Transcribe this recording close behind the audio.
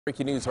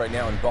Breaking news right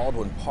now in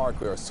Baldwin Park,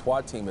 where a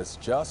SWAT team has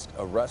just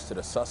arrested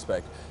a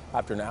suspect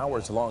after an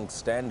hours-long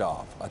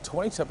standoff. A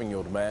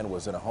 27-year-old man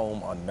was in a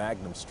home on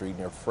Magnum Street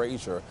near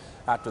Fraser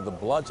after the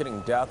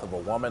bludgeoning death of a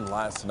woman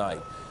last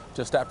night.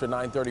 Just after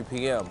 9:30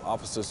 p.m.,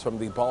 officers from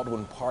the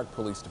Baldwin Park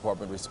Police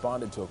Department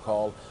responded to a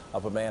call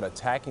of a man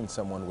attacking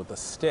someone with a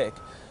stick.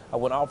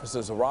 When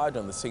officers arrived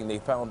on the scene, they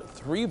found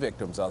 3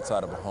 victims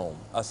outside of a home.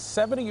 A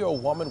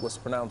 70-year-old woman was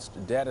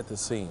pronounced dead at the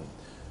scene.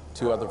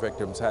 2 other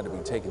victims had to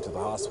be taken to the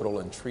hospital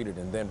and treated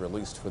and then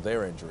released for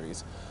their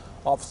injuries.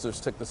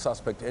 Officers took the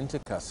suspect into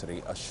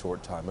custody a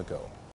short time ago.